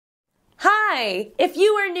Hi! If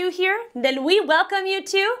you are new here, then we welcome you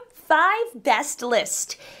to 5 Best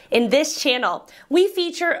List. In this channel, we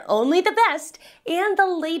feature only the best and the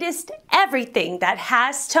latest everything that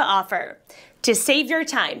has to offer. To save your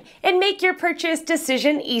time and make your purchase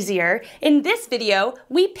decision easier, in this video,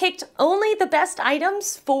 we picked only the best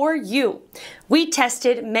items for you. We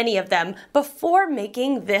tested many of them before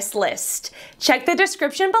making this list. Check the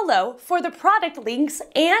description below for the product links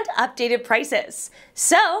and updated prices.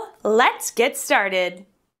 So, let's get started.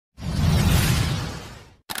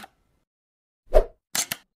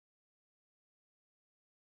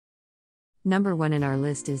 Number 1 in our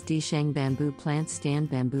list is Desheng Bamboo Plant Stand.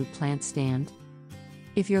 Bamboo Plant Stand.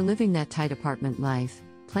 If you're living that tight apartment life,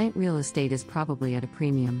 plant real estate is probably at a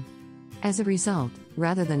premium. As a result,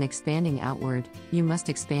 rather than expanding outward, you must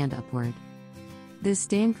expand upward. This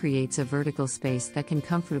stand creates a vertical space that can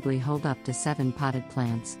comfortably hold up to 7 potted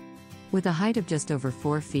plants. With a height of just over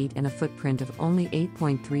 4 feet and a footprint of only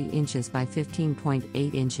 8.3 inches by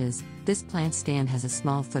 15.8 inches, this plant stand has a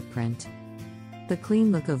small footprint. The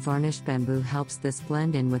clean look of varnished bamboo helps this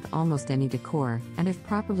blend in with almost any decor, and if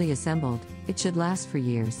properly assembled, it should last for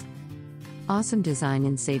years. Awesome design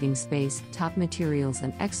in saving space, top materials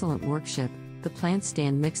and excellent workmanship, the plant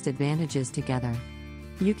stand mixed advantages together.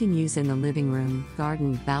 You can use in the living room,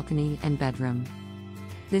 garden, balcony, and bedroom.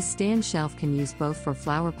 This stand shelf can use both for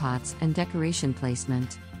flower pots and decoration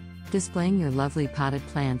placement. Displaying your lovely potted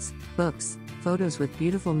plants, books, photos with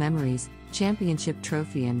beautiful memories, championship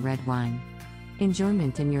trophy and red wine.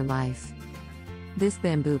 Enjoyment in your life. This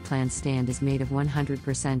bamboo plant stand is made of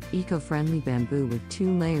 100% eco-friendly bamboo with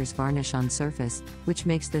 2 layers varnish on surface, which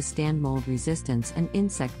makes this stand mold resistance and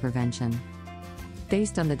insect prevention.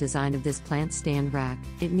 Based on the design of this plant stand rack,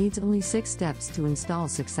 it needs only 6 steps to install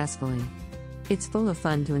successfully. It's full of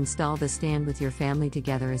fun to install the stand with your family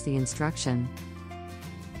together as the instruction.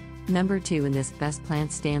 Number 2 in this best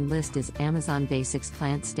plant stand list is Amazon Basics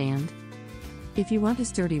Plant Stand. If you want a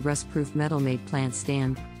sturdy rust-proof metal-made plant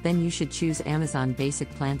stand, then you should choose Amazon Basic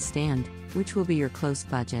Plant Stand, which will be your close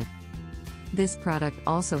budget. This product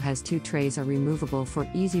also has 2 trays are removable for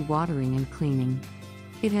easy watering and cleaning.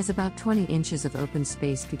 It has about 20 inches of open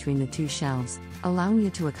space between the 2 shelves, allowing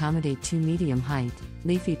you to accommodate 2 medium-height,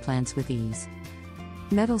 leafy plants with ease.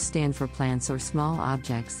 Metal stand for plants or small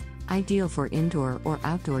objects, ideal for indoor or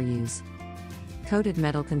outdoor use. Coated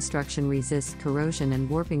metal construction resists corrosion and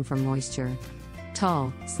warping from moisture.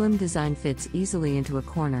 Tall, slim design fits easily into a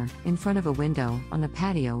corner, in front of a window, on a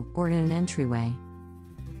patio, or in an entryway.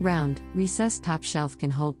 Round, recessed top shelf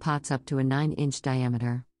can hold pots up to a 9-inch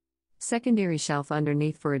diameter. Secondary shelf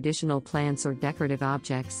underneath for additional plants or decorative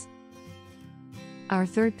objects. Our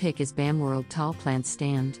third pick is Bamworld Tall Plant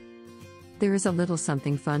Stand. There is a little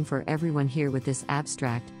something fun for everyone here with this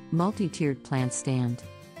abstract, multi-tiered plant stand.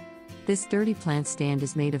 This sturdy plant stand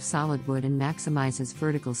is made of solid wood and maximizes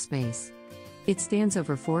vertical space. It stands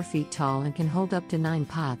over 4 feet tall and can hold up to 9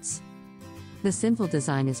 pots. The simple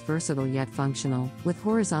design is versatile yet functional, with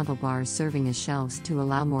horizontal bars serving as shelves to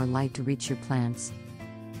allow more light to reach your plants.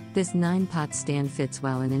 This 9-pot stand fits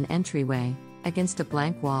well in an entryway, against a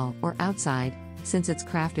blank wall, or outside, since it's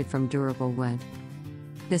crafted from durable wood.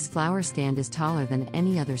 This flower stand is taller than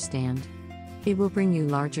any other stand. It will bring you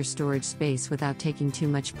larger storage space without taking too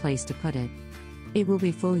much place to put it. It will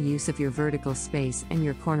be full use of your vertical space and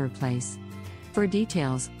your corner place. For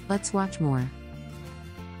details, let's watch more.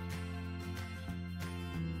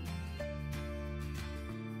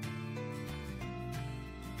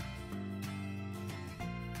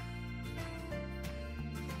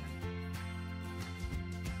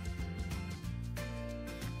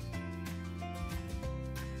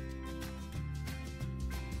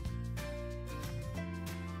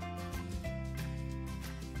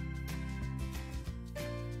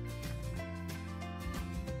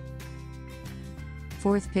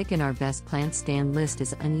 Fourth pick in our best plant stand list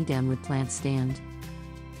is Uneedem Wood Plant Stand.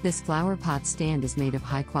 This flower pot stand is made of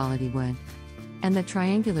high-quality wood. And the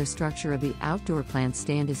triangular structure of the outdoor plant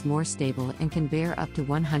stand is more stable and can bear up to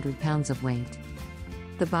 100 pounds of weight.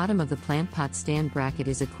 The bottom of the plant pot stand bracket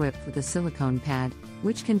is equipped with a silicone pad,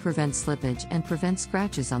 which can prevent slippage and prevent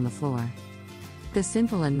scratches on the floor. The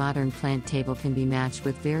simple and modern plant table can be matched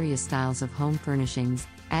with various styles of home furnishings,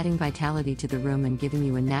 adding vitality to the room and giving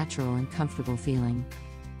you a natural and comfortable feeling.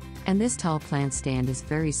 And this tall plant stand is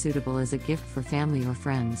very suitable as a gift for family or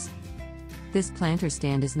friends. This planter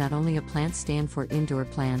stand is not only a plant stand for indoor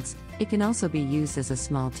plants, it can also be used as a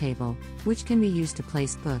small table, which can be used to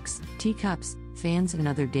place books, teacups, fans and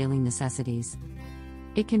other daily necessities.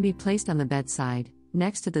 It can be placed on the bedside,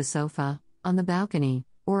 next to the sofa, on the balcony,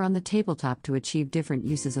 or on the tabletop to achieve different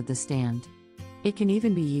uses of the stand. It can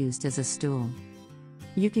even be used as a stool.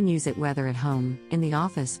 You can use it whether at home, in the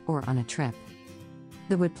office, or on a trip.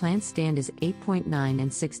 The wood plant stand is 8.9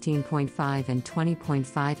 and 16.5 and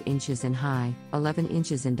 20.5 inches in height, 11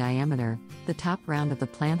 inches in diameter. The top round of the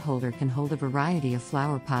plant holder can hold a variety of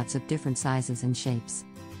flower pots of different sizes and shapes.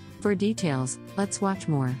 For details, let's watch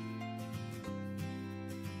more.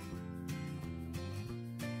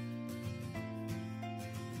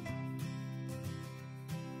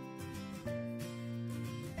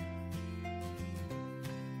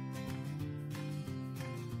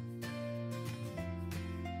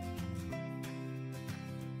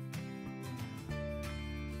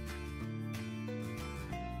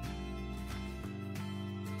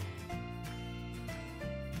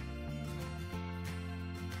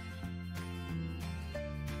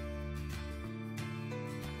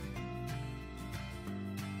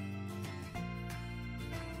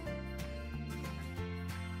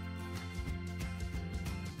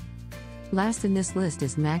 Last in this list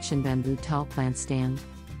is Magshion Bamboo Tall Plant Stand.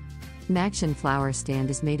 Magshion flower stand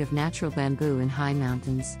is made of natural bamboo in high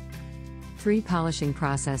mountains. 3 polishing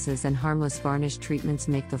processes and harmless varnish treatments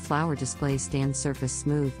make the flower display stand surface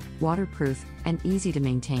smooth, waterproof, and easy to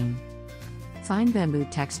maintain. Fine bamboo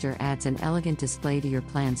texture adds an elegant display to your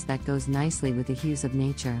plants that goes nicely with the hues of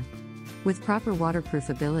nature. With proper waterproof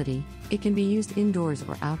ability, it can be used indoors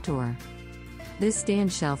or outdoor. This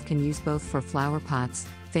stand shelf can use both for flower pots,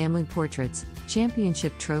 family portraits,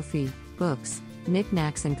 championship trophy, books,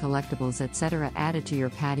 knickknacks and collectibles etc. added to your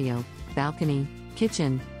patio, balcony,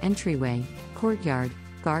 kitchen, entryway, courtyard,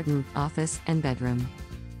 garden, office, and bedroom.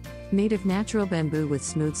 Made of natural bamboo with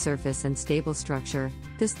smooth surface and stable structure,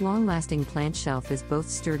 this long-lasting plant shelf is both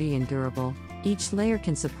sturdy and durable. Each layer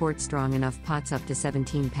can support strong enough pots up to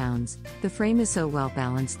 17 pounds. The frame is so well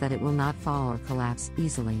balanced that it will not fall or collapse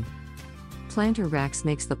easily. Planter racks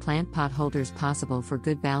makes the plant pot holders possible for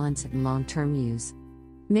good balance and long-term use.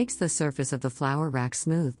 Makes the surface of the flower rack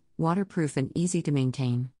smooth, waterproof and easy to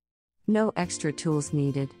maintain. No extra tools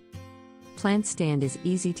needed. Plant stand is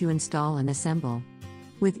easy to install and assemble.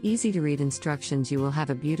 With easy-to-read instructions you will have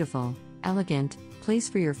a beautiful, elegant place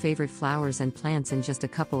for your favorite flowers and plants in just a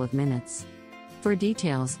couple of minutes. For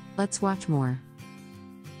details, let's watch more.